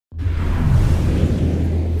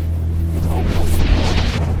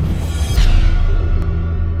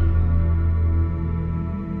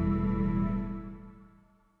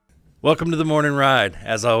Welcome to the morning ride.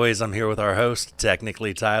 As always, I'm here with our host,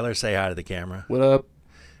 technically Tyler. Say hi to the camera. What up?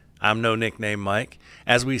 I'm no nickname Mike.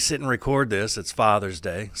 As we sit and record this, it's Father's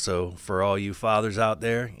Day. So for all you fathers out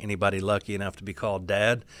there, anybody lucky enough to be called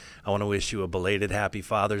dad, I want to wish you a belated happy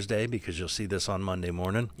Father's Day because you'll see this on Monday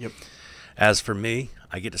morning. Yep. As for me,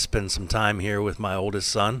 I get to spend some time here with my oldest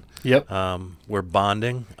son. Yep. We're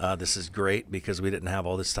bonding. This is great because we didn't have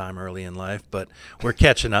all this time early in life, but we're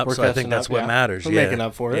catching up, so I think that's what matters. We're making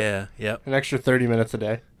up for it. Yeah, yep. An extra 30 minutes a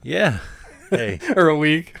day. Yeah. Hey. Or a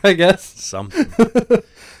week, I guess. Something.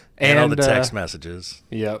 And all the text messages.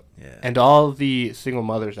 Yep. Yeah. And all the single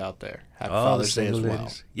mothers out there. Happy Father's Day as well.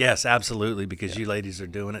 Ladies. Yes, absolutely, because you ladies are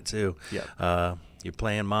doing it too. Yep. You're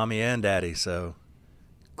playing mommy and daddy, so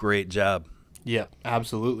great job. Yeah,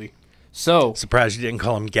 absolutely. So surprised you didn't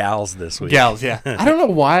call them gals this week. Gals, yeah. I don't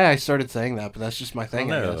know why I started saying that, but that's just my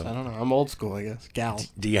thing, I guess. I don't know. I'm old school, I guess.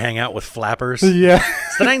 Gals. Do you hang out with flappers? Yeah.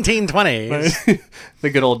 It's the 1920s. The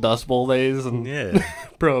good old Dust Bowl days and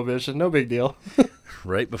Prohibition. No big deal.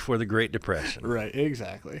 Right before the Great Depression. Right,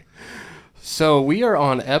 exactly. So we are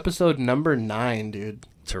on episode number 9, dude.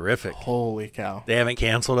 Terrific. Holy cow. They haven't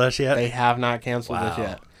canceled us yet? They have not canceled us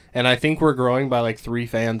yet. And I think we're growing by like 3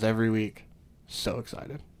 fans every week. So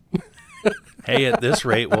excited. Hey, at this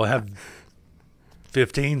rate, we'll have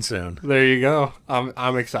 15 soon. There you go.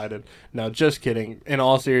 I'm excited. No, just kidding. In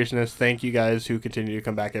all seriousness, thank you guys who continue to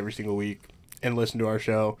come back every single week and listen to our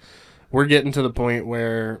show. We're getting to the point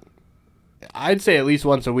where I'd say at least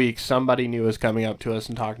once a week, somebody new is coming up to us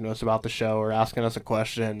and talking to us about the show or asking us a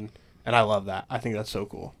question. And I love that. I think that's so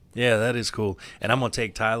cool. Yeah, that is cool. And I'm going to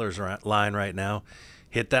take Tyler's line right now.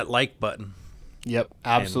 Hit that like button. Yep,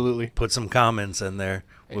 absolutely. Put some comments in there.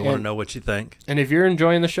 We want to know what you think. And if you're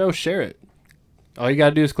enjoying the show, share it. All you got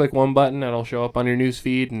to do is click one button, and it'll show up on your news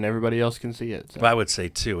feed, and everybody else can see it. So. Well, I would say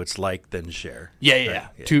 2. It's like, then share. Yeah.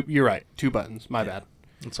 2. You're right. 2 buttons. My bad.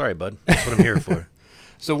 It's all right, bud. That's what I'm here for.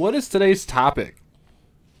 So what is today's topic?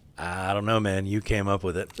 I don't know, man. You came up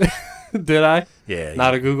with it. Did I? Yeah.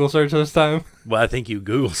 Not a Google search this time? Well, I think you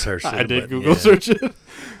Google searched it. I did Google search it.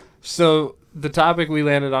 So the topic we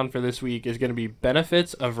landed on for this week is going to be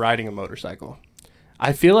benefits of riding a motorcycle.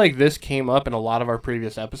 I feel like this came up in a lot of our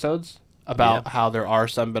previous episodes about how there are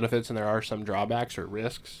some benefits and there are some drawbacks or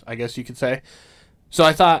risks, I guess you could say. So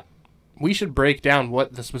I thought we should break down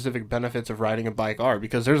what the specific benefits of riding a bike are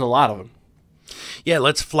because there's a lot of them. Yeah,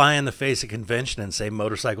 let's fly in the face of convention and say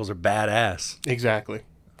motorcycles are badass. Exactly.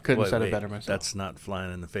 Couldn't have said it better myself. That's not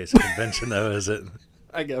flying in the face of convention, though, is it?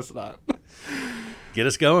 I guess not. Get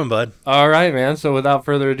us going, bud. All right, man. So without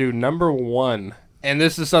further ado, number 1. And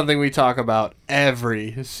this is something we talk about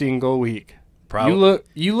every single week. You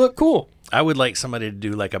look cool. I would like somebody to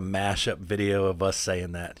do like a mashup video of us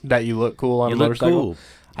saying that. That you look cool on a motorcycle? Cool.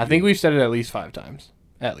 I think we've said it at least 5 times.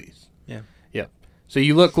 At least. Yeah. Yep. So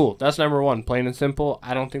you look cool. That's number 1. Plain and simple.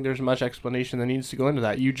 I don't think there's much explanation that needs to go into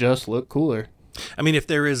that. You just look cooler. I mean, if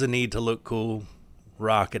there is a need to look cool,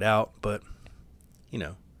 rock it out. But, you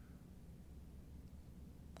know,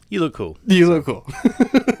 you look cool. You look cool.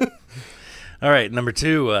 All right, number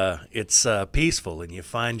 2, it's peaceful and you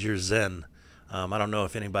find your zen. I don't know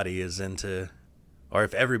if anybody is into, or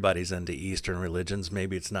if everybody's into Eastern religions.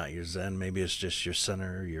 Maybe it's not your zen. Maybe it's just your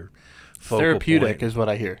center, your focal therapeutic point. Is what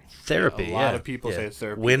I hear. Therapy, a lot of people say it's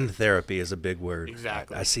therapeutic. Wind therapy is a big word.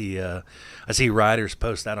 Exactly. I see riders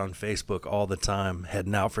post that on Facebook all the time,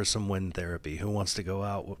 heading out for some wind therapy. Who wants to go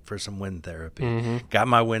out for some wind therapy? Mm-hmm. Got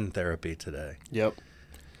my wind therapy today. Yep.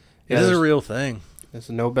 It is a real thing. It's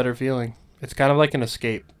no better feeling. It's kind of like an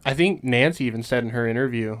escape. I think Nancy even said in her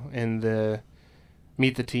interview in the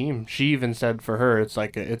Meet the Team, she even said for her it's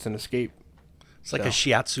like it's an escape. It's like a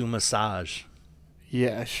shiatsu massage.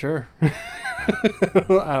 Yeah, sure. I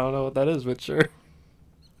don't know what that is, but sure.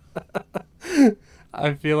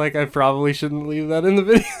 I feel like I probably shouldn't leave that in the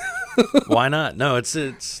video. Why not? No, it's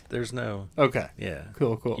there's no. Okay. Yeah.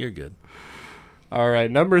 Cool. You're good. All right,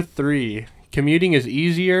 number 3, commuting is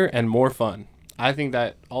easier and more fun. I think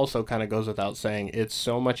that also kind of goes without saying. It's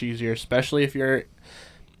so much easier, especially if you're...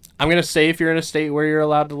 I'm going to say if you're in a state where you're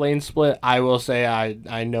allowed to lane split. I will say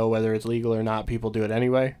I know whether it's legal or not. People do it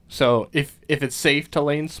anyway. So if it's safe to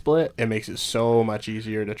lane split, it makes it so much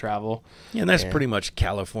easier to travel. Yeah, and that's pretty much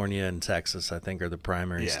California and Texas, I think, are the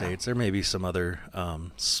primary states. There may be some other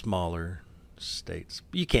smaller states.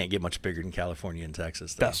 You can't get much bigger than California and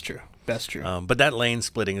Texas, though. That's true. But that lane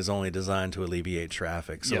splitting is only designed to alleviate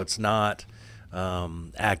traffic. So it's not...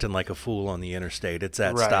 acting like a fool on the interstate. It's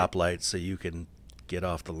at stoplights so you can get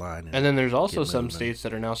off the line. And then there's also some states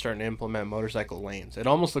that are now starting to implement motorcycle lanes. It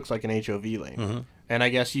almost looks like an HOV lane. Mm-hmm. And I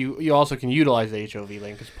guess you also can utilize the HOV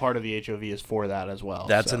lane because part of the HOV is for that as well.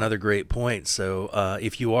 That's another great point. So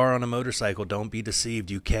if you are on a motorcycle, don't be deceived.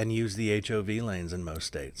 You can use the HOV lanes in most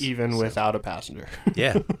states. Even without a passenger.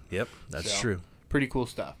 Yeah. Yep. That's true. Pretty cool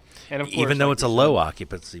stuff. And of course, even though it's a low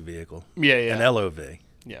occupancy vehicle. Yeah. An LOV.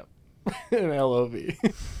 Yeah. An LOV.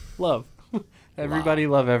 Love. Everybody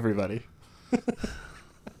love everybody.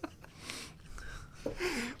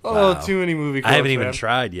 Wow. Too many movie quotes, I haven't even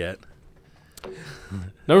tried yet.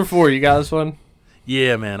 Number 4, you got this one?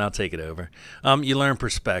 Yeah, man, I'll take it over. You learn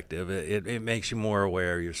perspective. It makes you more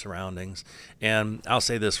aware of your surroundings. And I'll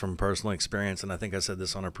say this from personal experience, and I think I said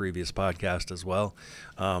this on a previous podcast as well.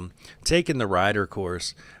 Taking the rider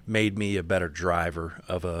course made me a better driver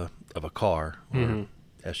of a car or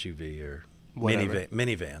SUV or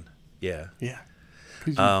minivan. Yeah. Yeah.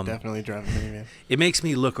 Because you definitely drive a minivan. It makes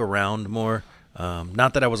me look around more.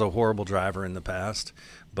 Not that I was a horrible driver in the past,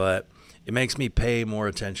 but it makes me pay more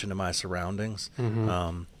attention to my surroundings.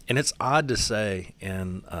 And it's odd to say,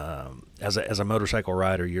 and as a motorcycle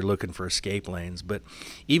rider, you're looking for escape lanes. But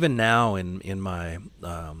even now in my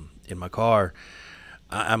car,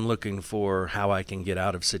 I'm looking for how I can get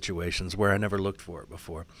out of situations where I never looked for it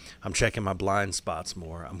before. I'm checking my blind spots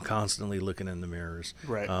more. I'm constantly looking in the mirrors.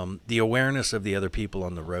 Right. The awareness of the other people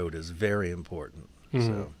on the road is very important.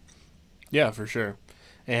 So. Yeah, for sure.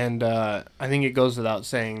 And I think it goes without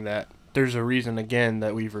saying that there's a reason, again,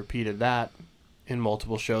 that we've repeated that in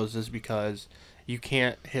multiple shows is because you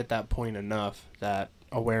can't hit that point enough that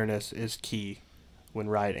awareness is key when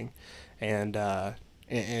riding. And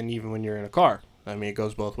even when you're in a car. I mean, it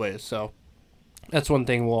goes both ways. So that's one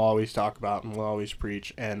thing we'll always talk about and we'll always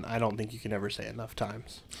preach, and I don't think you can ever say it enough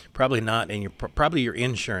times. Probably not, and probably your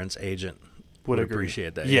insurance agent would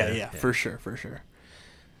appreciate that. Yeah, for sure.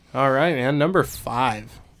 All right, man. Number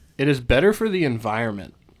 5. It is better for the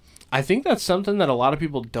environment. I think that's something that a lot of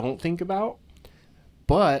people don't think about,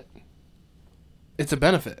 but it's a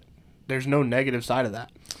benefit. There's no negative side of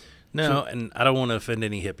that. No, and I don't want to offend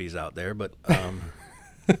any hippies out there, but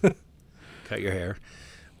cut your hair.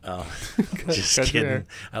 Just kidding. Hair.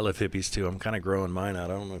 I love hippies too. I'm kind of growing mine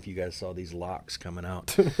out. I don't know if you guys saw these locks coming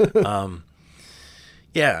out.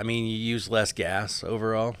 Yeah, I mean, you use less gas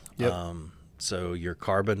overall. Yep. So your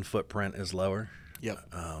carbon footprint is lower.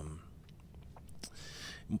 Yep.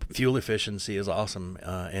 Fuel efficiency is awesome.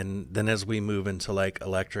 And then as we move into like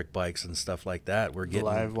electric bikes and stuff like that, we're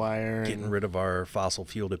getting rid of our fossil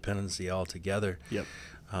fuel dependency altogether. Yep.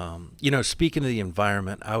 Speaking of the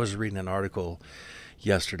environment, I was reading an article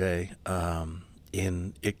yesterday,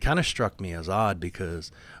 and it kind of struck me as odd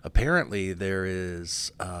because apparently there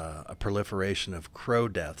is a proliferation of crow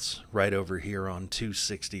deaths right over here on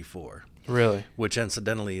 264. Really? Which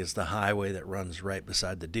incidentally is the highway that runs right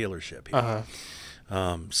beside the dealership here.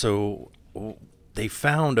 So they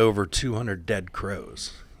found over 200 dead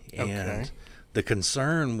crows. And the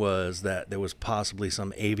concern was that there was possibly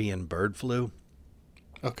some avian bird flu.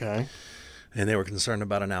 Okay. And they were concerned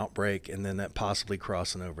about an outbreak and then that possibly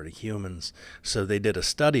crossing over to humans. So they did a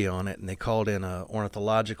study on it and they called in an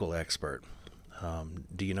ornithological expert.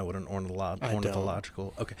 Do you know what an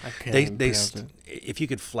ornithological? Okay. I can't pronounce it. If you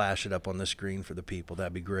could flash it up on the screen for the people,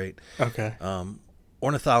 that'd be great. Okay.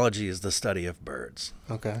 Ornithology is the study of birds.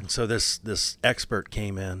 Okay. So this expert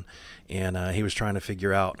came in, and he was trying to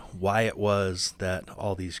figure out why it was that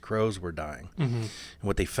all these crows were dying. And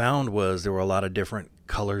what they found was there were a lot of different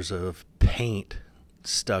colors of paint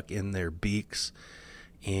stuck in their beaks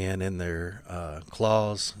and in their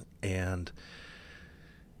claws, and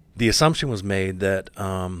the assumption was made that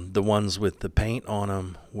the ones with the paint on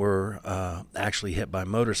them were actually hit by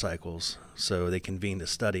motorcycles. So they convened a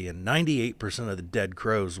study, and 98% of the dead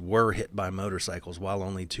crows were hit by motorcycles, while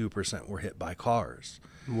only 2% were hit by cars.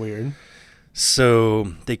 Weird.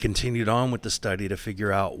 So they continued on with the study to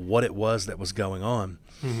figure out what it was that was going on.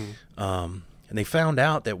 And they found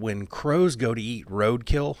out that when crows go to eat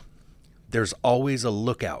roadkill, there's always a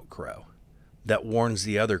lookout crow that warns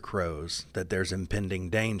the other crows that there's impending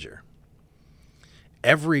danger.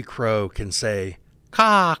 Every crow can say,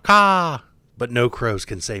 caw, caw, but no crows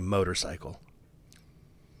can say motorcycle.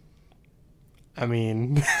 I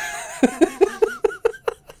mean,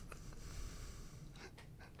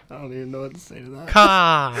 I don't even know what to say to that.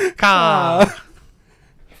 Caw, caw.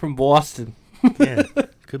 From Boston. Yeah,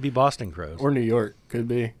 could be Boston crows. Or New York, could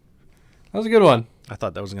be. That was a good one. I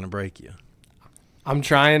thought that was going to break you. I'm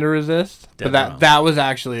trying to resist, but that was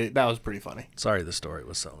pretty funny. Sorry the story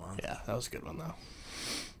was so long. Yeah, that was a good one, though.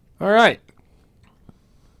 All right.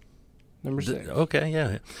 Number 6. Okay,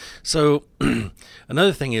 yeah. So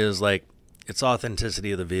another thing is, like, it's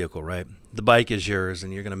authenticity of the vehicle, right? The bike is yours,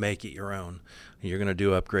 and you're going to make it your own. You're going to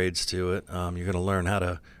do upgrades to it. You're going to learn how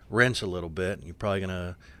to wrench a little bit. You're probably going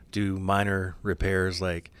to do minor repairs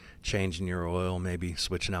like changing your oil, maybe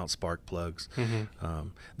switching out spark plugs.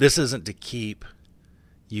 This isn't to keep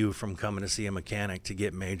you from coming to see a mechanic to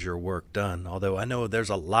get major work done. Although I know there's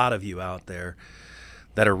a lot of you out there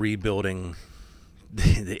that are rebuilding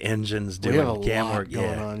the engines, doing cam work.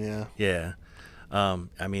 Going on, yeah.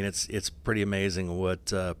 I mean, it's pretty amazing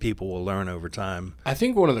what people will learn over time. I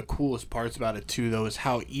think one of the coolest parts about it too, though, is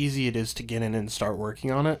how easy it is to get in and start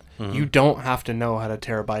working on it. You don't have to know how to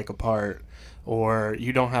tear a bike apart, or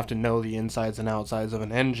you don't have to know the insides and outsides of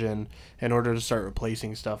an engine in order to start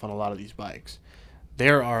replacing stuff on a lot of these bikes.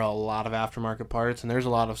 There are a lot of aftermarket parts, and there's a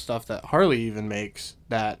lot of stuff that Harley even makes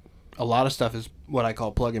that a lot of stuff is what I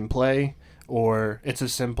call plug and play, or it's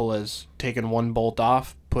as simple as taking one bolt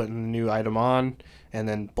off, putting a new item on, and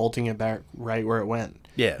then bolting it back right where it went.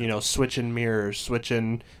 Yeah. You know, switching mirrors,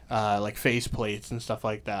 switching like face plates and stuff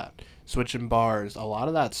like that, switching bars, a lot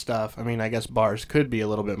of that stuff. I mean, I guess bars could be a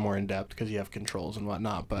little bit more in depth because you have controls and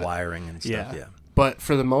whatnot, but wiring and stuff. Yeah. But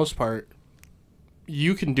for the most part,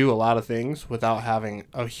 you can do a lot of things without having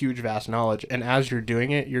a huge vast knowledge, and as you're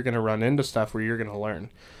doing it, you're going to run into stuff where you're going to learn.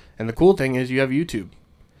 And the cool thing is you have YouTube.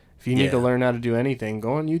 If you need to learn how to do anything,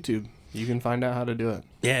 go on YouTube. You can find out how to do it.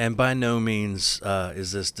 Yeah, and by no means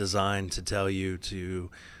is this designed to tell you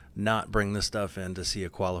to not bring this stuff in to see a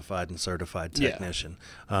qualified and certified technician.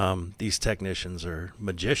 These technicians are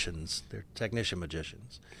magicians. They're technician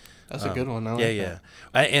magicians. That's a good one. I like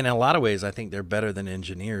that. In a lot of ways, I think they're better than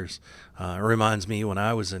engineers. It reminds me when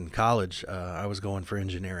I was in college, I was going for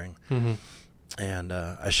engineering. And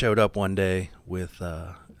I showed up one day with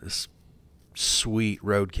this sweet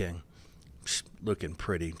Road King, looking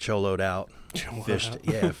pretty, choloed out,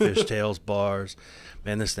 fishtails, bars.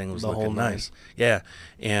 Man, this thing was looking nice. Yeah,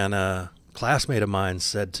 and a classmate of mine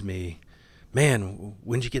said to me, "Man,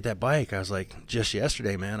 when'd you get that bike?" I was like, "Just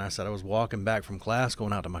yesterday, man." I said, I was walking back from class,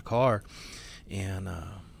 going out to my car, and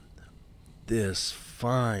this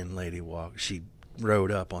fine lady she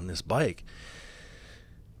rode up on this bike.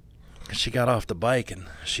 She got off the bike and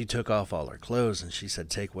she took off all her clothes and she said,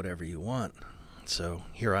 "Take whatever you want." So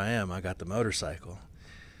here I am. I got the motorcycle.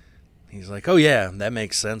 He's like, "Oh yeah, that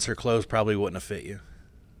makes sense. Her clothes probably wouldn't have fit you."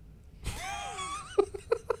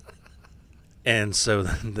 And so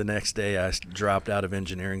the next day I dropped out of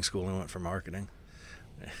engineering school and went for marketing.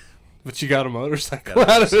 But you got a motorcycle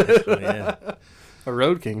out of it. Yeah. A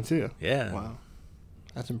Road King too. Yeah. Wow.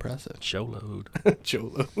 That's impressive. Showload.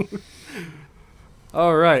 Showload.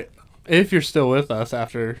 All right. If you're still with us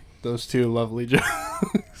after those two lovely jokes.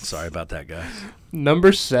 Sorry about that, guys.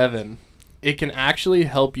 Number 7. It can actually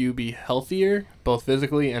help you be healthier, both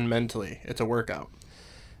physically and mentally. It's a workout.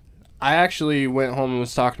 I actually went home and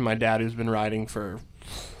was talking to my dad, who's been riding for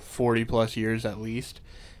 40 plus years at least.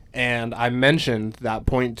 And I mentioned that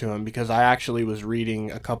point to him because I actually was reading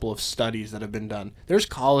a couple of studies that have been done. There's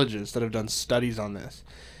colleges that have done studies on this,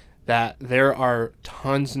 that there are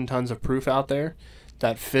tons and tons of proof out there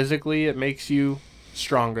that physically it makes you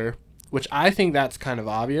stronger, which I think that's kind of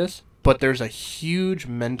obvious, but there's a huge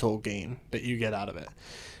mental gain that you get out of it.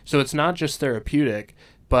 So it's not just therapeutic,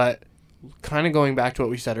 but kind of going back to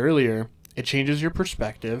what we said earlier, it changes your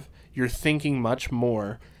perspective. You're thinking much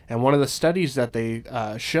more. And one of the studies that they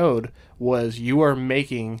showed was you are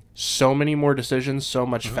making so many more decisions so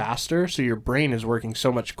much faster, so your brain is working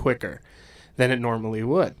so much quicker than it normally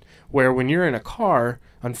would. Where when you're in a car,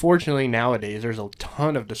 unfortunately nowadays there's a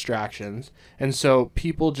ton of distractions, and so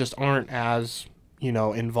people just aren't as,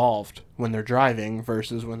 involved when they're driving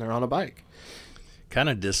versus when they're on a bike. Kind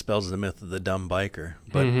of dispels the myth of the dumb biker.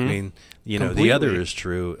 But, I mean, completely. The other is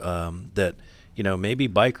true, that, maybe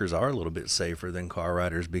bikers are a little bit safer than car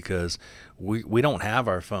riders because we don't have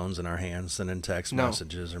our phones in our hands sending text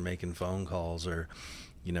messages or making phone calls or,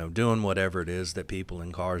 doing whatever it is that people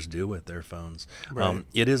in cars do with their phones. Right.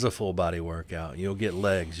 It is a full body workout. You'll get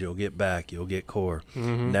legs, you'll get back, you'll get core.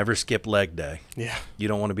 Never skip leg day. Yeah. You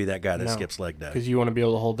don't want to be that guy that skips leg day. Because you want to be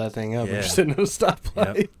able to hold that thing up and sitting at a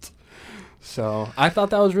stoplight. Yep. So I thought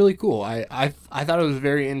that was really cool. I thought it was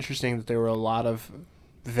very interesting that there were a lot of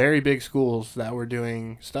very big schools that were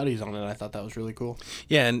doing studies on it. I thought that was really cool.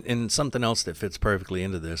 Yeah, and something else that fits perfectly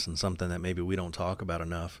into this and something that maybe we don't talk about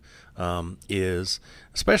enough is,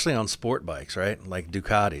 especially on sport bikes, right? Like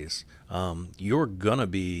Ducatis, you're going to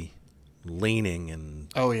be leaning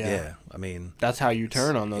and... Oh, yeah. Yeah, I mean... That's how you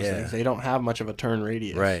turn on those things. They don't have much of a turn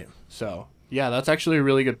radius. Right. So, yeah, that's actually a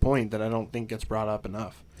really good point that I don't think gets brought up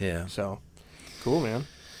enough. Yeah. So, cool, man.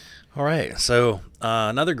 All right. So,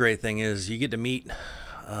 another great thing is you get to meet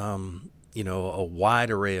a wide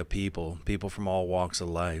array of people from all walks of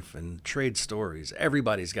life, and trade stories.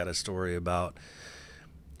 Everybody's got a story about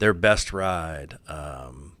their best ride,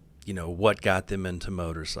 what got them into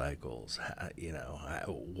motorcycles,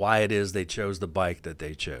 why it is they chose the bike that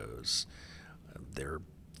they chose, their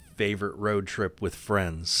favorite road trip with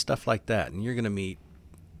friends, stuff like that. And you're going to meet,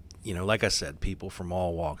 like I said, people from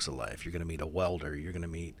all walks of life. You're going to meet a welder. You're going to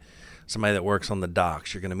meet somebody that works on the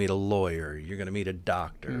docks. You're going to meet a lawyer. You're going to meet a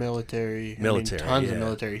doctor. Military. Tons of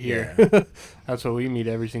military here. Yeah. That's what we meet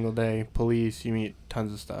every single day. Police, you meet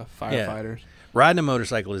tons of stuff. Firefighters. Yeah. Riding a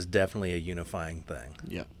motorcycle is definitely a unifying thing.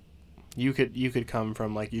 Yep. You could come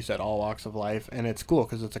from, like you said, all walks of life, and it's cool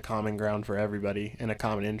because it's a common ground for everybody and a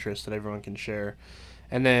common interest that everyone can share.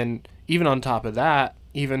 And then even on top of that,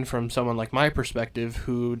 even from someone like my perspective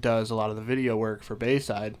who does a lot of the video work for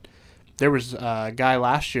Bayside, there was a guy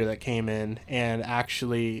last year that came in, and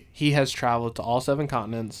actually he has traveled to all 7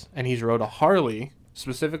 continents, and he's rode a Harley,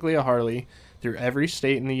 specifically a Harley, through every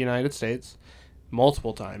state in the United States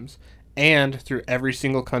multiple times, and through every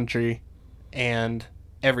single country and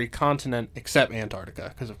every continent except Antarctica,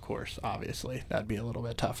 because of course, obviously, that'd be a little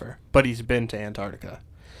bit tougher. But he's been to Antarctica,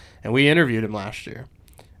 and we interviewed him last year.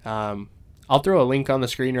 I'll throw a link on the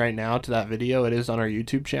screen right now to that video. It is on our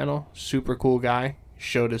YouTube channel. Super cool guy.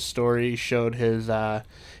 Showed his story, showed his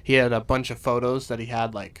he had a bunch of photos that he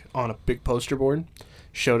had like on a big poster board,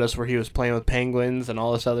 showed us where he was playing with penguins and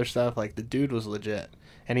all this other stuff. Like, the dude was legit,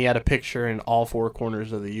 and he had a picture in all 4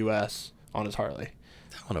 corners of the US on his Harley.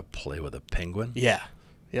 I want to play with a penguin. Yeah.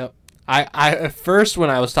 Yep. I at first, when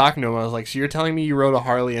I was talking to him, I was like, so you're telling me you rode a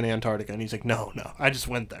Harley in Antarctica? And he's like, no, I just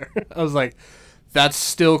went there. I was like, that's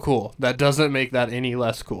still cool. That doesn't make that any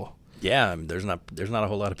less cool. Yeah, there's not a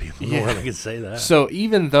whole lot of people in the world that can say that. So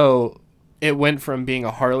even though it went from being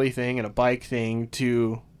a Harley thing and a bike thing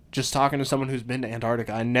to just talking to someone who's been to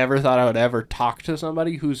Antarctica, I never thought I would ever talk to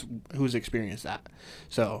somebody who's experienced that.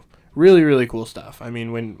 So really, really cool stuff. I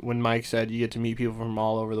mean, when Mike said you get to meet people from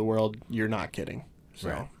all over the world, you're not kidding. So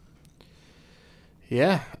right.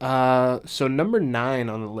 Yeah. So number 9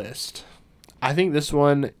 on the list. I think this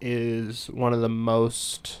one is one of the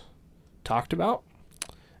most talked about.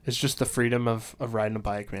 It's just the freedom of riding a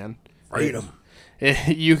bike, man. Freedom.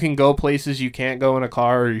 You can go places you can't go in a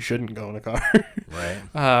car, or you shouldn't go in a car.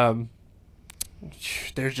 Right.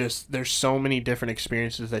 There's so many different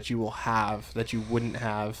experiences that you will have that you wouldn't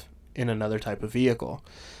have in another type of vehicle.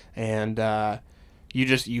 And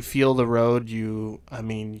you feel the road. You're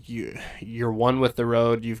one with the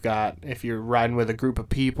road. You've got, if you're riding with a group of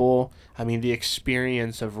people, I mean, the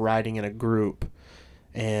experience of riding in a group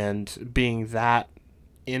and being that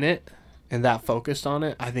in it and that focused on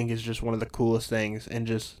it, I think is just one of the coolest things, and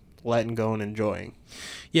just letting go and enjoying.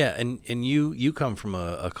 Yeah, and you come from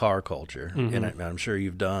a car culture, Mm-hmm. and I'm sure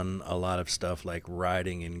you've done a lot of stuff like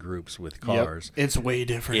riding in groups with cars. Yep. It's way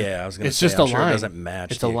different. Yeah, I was going to say, it's just I'm sure it doesn't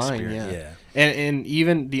match. It's the a line, experience. yeah. And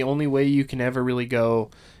even the only way you can ever really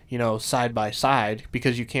go, side by side,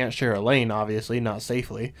 because you can't share a lane, obviously, not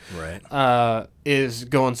safely. Right. Is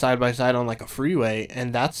going side by side on like a freeway,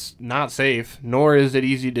 and that's not safe, nor is it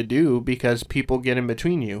easy to do, because people get in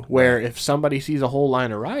between you. Where if somebody sees a whole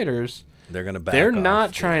line of riders, they're going to back They're off.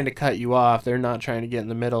 not trying to cut you off. They're not trying to get in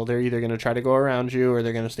the middle. They're either going to try to go around you, or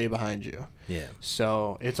they're going to stay behind you. Yeah.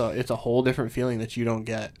 So it's a whole different feeling that you don't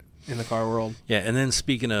get in the car world. Yeah, and then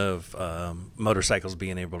speaking of motorcycles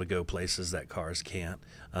being able to go places that cars can't,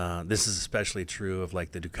 this is especially true of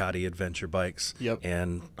like the Ducati adventure bikes. Yep.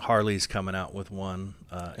 And Harley's coming out with one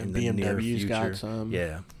in the near BMW's future. got some.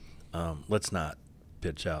 Yeah. Let's not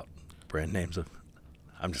pitch out brand names of.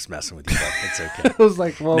 I'm just messing with you, but it's okay. I was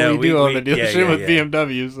like, well, No, we do own a dealership with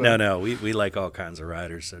BMWs. So. No, we like all kinds of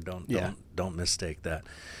riders, so don't mistake that.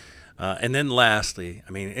 And then lastly,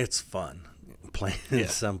 I mean, it's fun. Plain and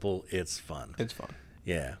simple, it's fun. It's fun.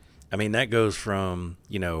 Yeah. I mean, that goes from,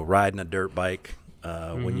 riding a dirt bike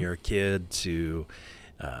when you're a kid to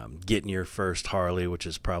getting your first Harley, which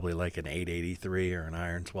is probably like an 883 or an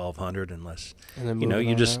Iron 1200, unless,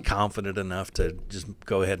 you're just confident enough to just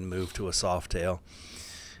go ahead and move to a Softail.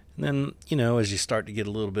 And then, as you start to get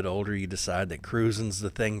a little bit older, you decide that cruising's the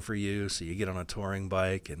thing for you, so you get on a touring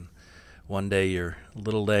bike, and one day your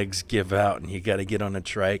little legs give out and you got to get on a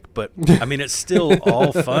trike. But, I mean, it's still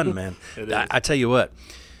all fun, man. I tell you what,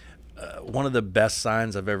 one of the best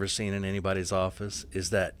signs I've ever seen in anybody's office is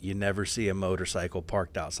that you never see a motorcycle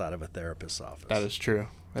parked outside of a therapist's office. That is true.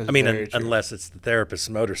 I mean, unless it's the therapist's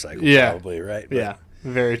motorcycle, probably, right? But yeah,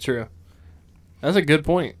 very true. That's a good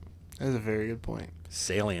point. That's a very good point.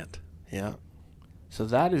 Salient. Yeah. So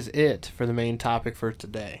that is it for the main topic for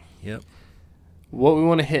today. Yep. What we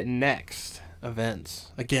want to hit next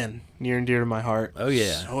events. Again, near and dear to my heart. Oh,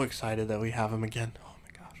 yeah. So excited that we have them again. Oh,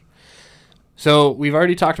 my gosh. So we've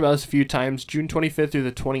already talked about this a few times. June 25th through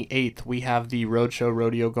the 28th, we have the Roadshow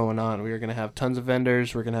Rodeo going on. We are going to have tons of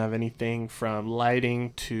vendors. We're going to have anything from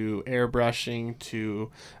lighting to airbrushing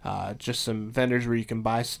to just some vendors where you can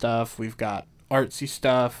buy stuff. We've got artsy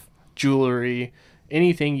stuff, jewelry,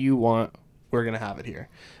 anything you want, we're going to have it here.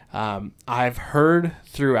 I've heard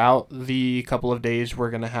throughout the couple of days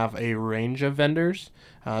we're going to have a range of vendors.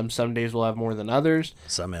 Some days we'll have more than others.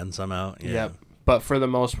 Some in, some out. Yeah. Yep. But for the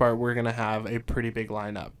most part, we're going to have a pretty big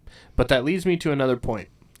lineup. But that leads me to another point.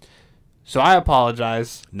 So I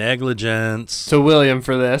apologize. Negligence. To William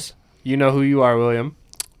for this. You know who you are, William.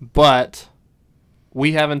 But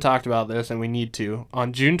we haven't talked about this, and we need to.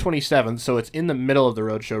 On June 27th, so it's in the middle of the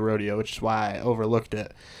Roadshow Rodeo, which is why I overlooked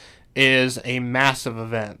it, is a massive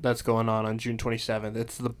event that's going on June 27th.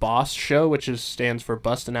 It's the Boss Show, which stands for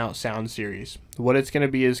Bustin' Out Sound Series. What it's going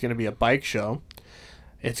to be is going to be a bike show.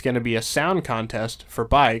 It's going to be a sound contest for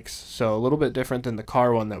bikes, so a little bit different than the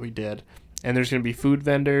car one that we did. And there's going to be food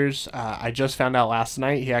vendors. I just found out last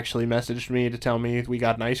night. He actually messaged me to tell me we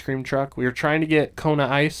got an ice cream truck. We were trying to get Kona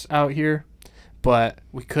Ice out here, but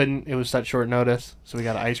we couldn't. It was such short notice, so we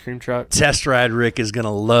got an ice cream truck. Test Ride Rick is going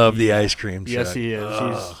to love the ice cream truck. Yes, he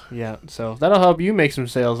is. Yeah, so that'll help you make some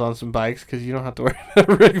sales on some bikes because you don't have to worry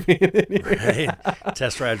about Rick being in here. Right.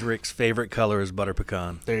 Test Ride Rick's favorite color is butter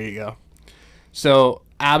pecan. There you go. So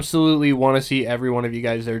absolutely want to see every one of you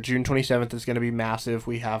guys there. June 27th is going to be massive.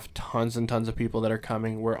 We have tons and tons of people that are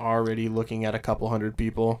coming. We're already looking at a couple hundred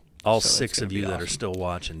people. All 6 of you that are still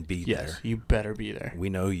watching, be there. Yes, you better be there. We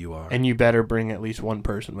know you are. And you better bring at least one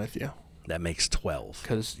person with you. That makes 12.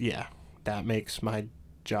 Because, yeah, that makes my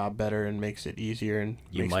job better and makes it easier and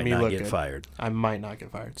you makes might me not look get good. fired. I might not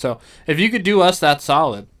get fired. So if you could do us that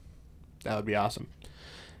solid, that would be awesome.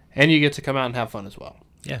 And you get to come out and have fun as well.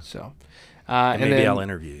 Yeah. So, and maybe I'll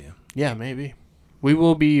interview you. Yeah, maybe. We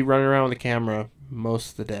will be running around with the camera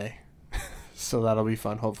most of the day. So that'll be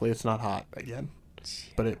fun. Hopefully it's not hot again.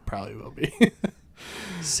 But it probably will be.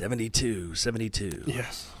 72.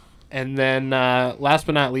 Yes. And then last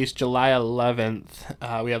but not least, July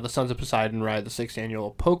 11th, we have the Sons of Poseidon ride, the 6th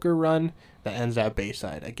annual poker run that ends at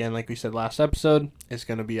Bayside. Again, like we said last episode, it's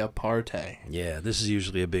going to be a party. Yeah, this is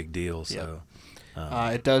usually a big deal. So.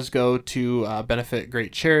 Yep. It does go to benefit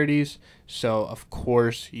great charities, so of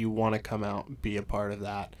course you want to come out and be a part of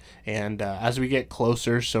that. And as we get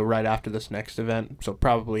closer, so right after this next event, so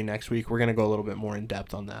probably next week, we're going to go a little bit more in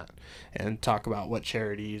depth on that and talk about what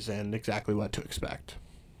charities and exactly what to expect.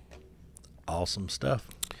 Awesome stuff.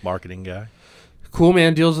 Marketing guy. Cool,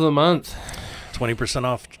 man. Deals of the month. 20%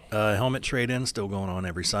 off helmet trade-in, still going on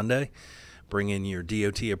every Sunday. Bring in your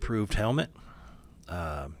DOT-approved helmet,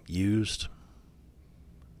 used,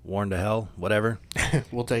 worn to hell, whatever.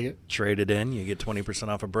 We'll take it. Trade it in. You get 20%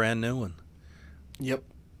 off a brand new one. Yep.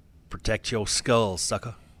 Protect your skull,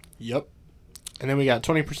 sucker. Yep. And then we got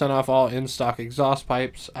 20% off all in-stock exhaust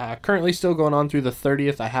pipes. Currently still going on through the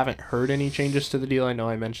 30th. I haven't heard any changes to the deal. I know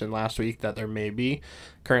I mentioned last week that there may be.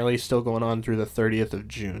 Currently still going on through the 30th of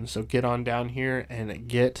June. So get on down here and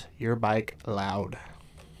get your bike loud.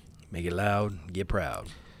 Make it loud. Get proud.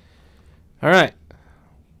 All right.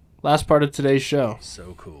 Last part of today's show.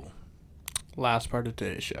 So cool. Last part of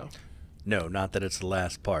today's show. No, not that it's the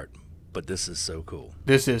last part, but this is so cool.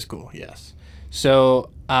 This is cool, yes.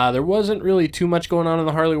 So there wasn't really too much going on in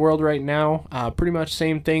the Harley world right now. Pretty much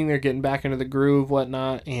same thing. They're getting back into the groove,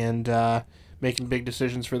 whatnot, and making big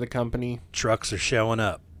decisions for the company. Trucks are showing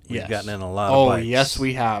up. We've Yes. gotten in a lot of bikes. Oh, yes,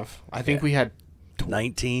 we have. I think we had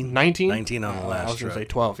 19? 19? 19 on the last I was going truck. to say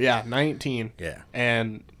 12. Yeah, 19. Yeah.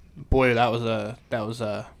 And boy, that was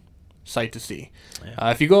a sight to see.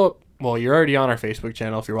 Yeah. If you go, well, you're already on our Facebook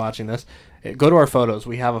channel if you're watching this. Go to our photos.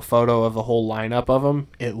 We have a photo of the whole lineup of them.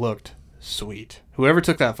 It looked sweet. Whoever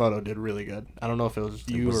took that photo did really good. I don't know if it was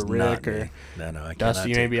you or Rick or I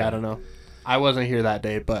Dusty maybe. I don't know. I wasn't here that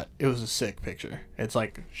day, but it was a sick picture. It's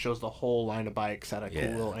like shows the whole line of bikes at a cool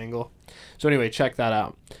little angle. So anyway, check that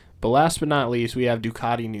out. But last but not least, we have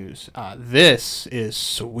Ducati news. This is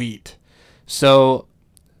sweet. So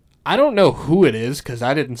I don't know who it is because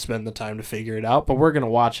I didn't spend the time to figure it out, but we're going to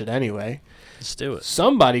watch it anyway. Let's do it.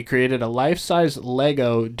 Somebody created a life-size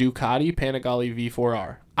Lego Ducati Panigale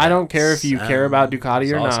V4R. I don't care if you care about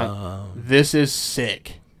Ducati or not. This is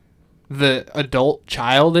sick. The adult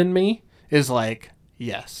child in me is like,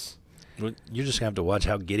 yes. Well, you just have to watch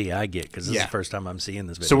how giddy I get because this is the first time I'm seeing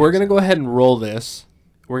this video. So we're going to go ahead and roll this.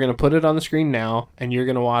 We're going to put it on the screen now, and you're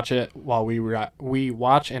going to watch it while we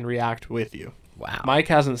watch and react with you. Wow. Mike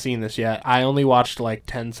hasn't seen this yet. I only watched like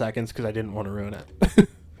 10 seconds because I didn't want to ruin it.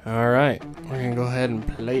 All right, we're going to go ahead and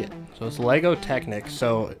play it. So it's Lego Technics,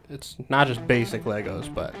 so it's not just basic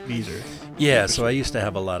Legos, but these are... Yeah, so I used to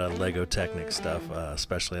have a lot of Lego Technic stuff,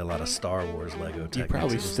 especially a lot of Star Wars Lego Technics. You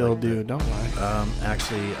probably still do, don't lie.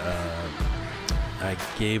 Actually, I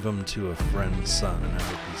gave them to a friend's son, and I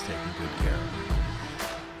hope he's taking good care of them.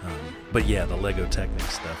 But yeah, the Lego Technic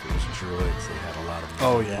stuff, it was droids. They had a lot of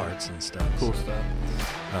parts and stuff. Cool stuff.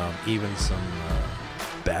 Even some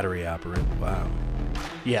battery operated. Wow.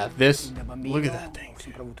 Yeah, this, look at that thing.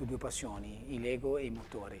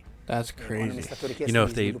 That's crazy. You know,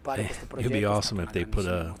 if it'd be awesome if they put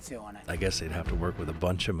I guess they'd have to work with a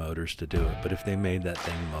bunch of motors to do it, but if they made that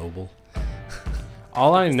thing mobile.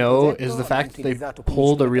 All I know is the fact that they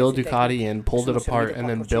pulled a real Ducati and pulled it apart and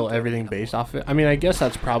then built everything based off it. I mean, I guess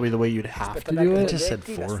that's probably the way you'd have to do it. It just said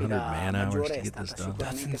 400 man hours to get this done.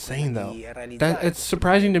 That's insane, though. It's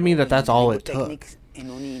surprising to me that that's all it took.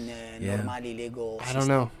 Yeah. I don't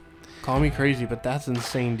know. Call me crazy, but that's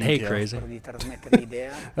insane detail. Hey, crazy.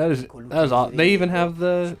 that is all. They even have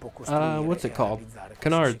the what's it called?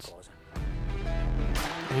 Canards.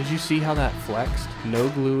 Did you see how that flexed? No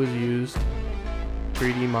glue was used.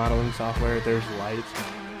 3D modeling software. There's lights.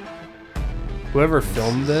 Whoever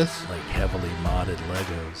filmed this, like heavily modded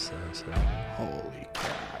Legos. So. Holy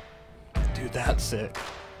crap, dude, that's sick.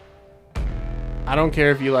 I don't care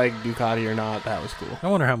if you like Ducati or not. That was cool. I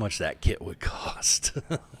wonder how much that kit would cost.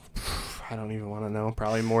 I don't even want to know.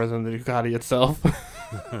 Probably more than the Ducati itself.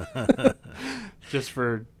 just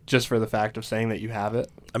for the fact of saying that you have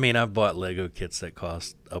it. I mean, I've bought Lego kits that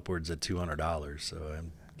cost upwards of $200. So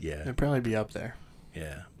yeah, it'd probably be up there.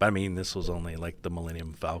 Yeah, but I mean, this was only like the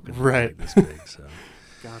Millennium Falcon, right? Like this big. So.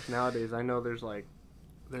 Gosh, nowadays I know there's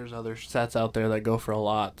other sets out there that go for a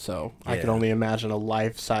lot. So yeah. I can only imagine a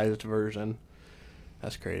life-sized version.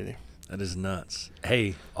 That's crazy. That is nuts.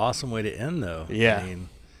 Hey, awesome way to end, though. Yeah. I mean,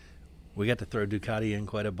 we got to throw Ducati in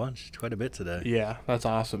quite a bit today. Yeah, that's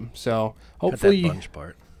awesome. So hopefully, cut that bunch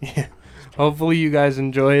part. Yeah. Hopefully you guys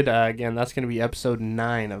enjoyed. Again, that's going to be episode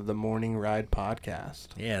 9 of the Morning Ride podcast.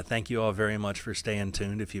 Yeah, thank you all very much for staying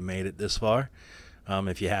tuned. If you made it this far,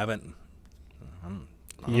 if you haven't,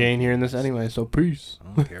 you ain't hearing this anyway. So peace.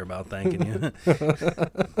 I don't care about thanking you.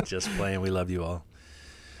 Just playing. We love you all.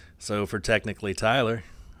 So for technically Tyler,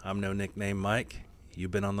 I'm No Nickname Mike.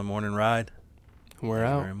 You've been on the Morning Ride. We're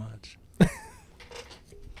out. Thank you very much.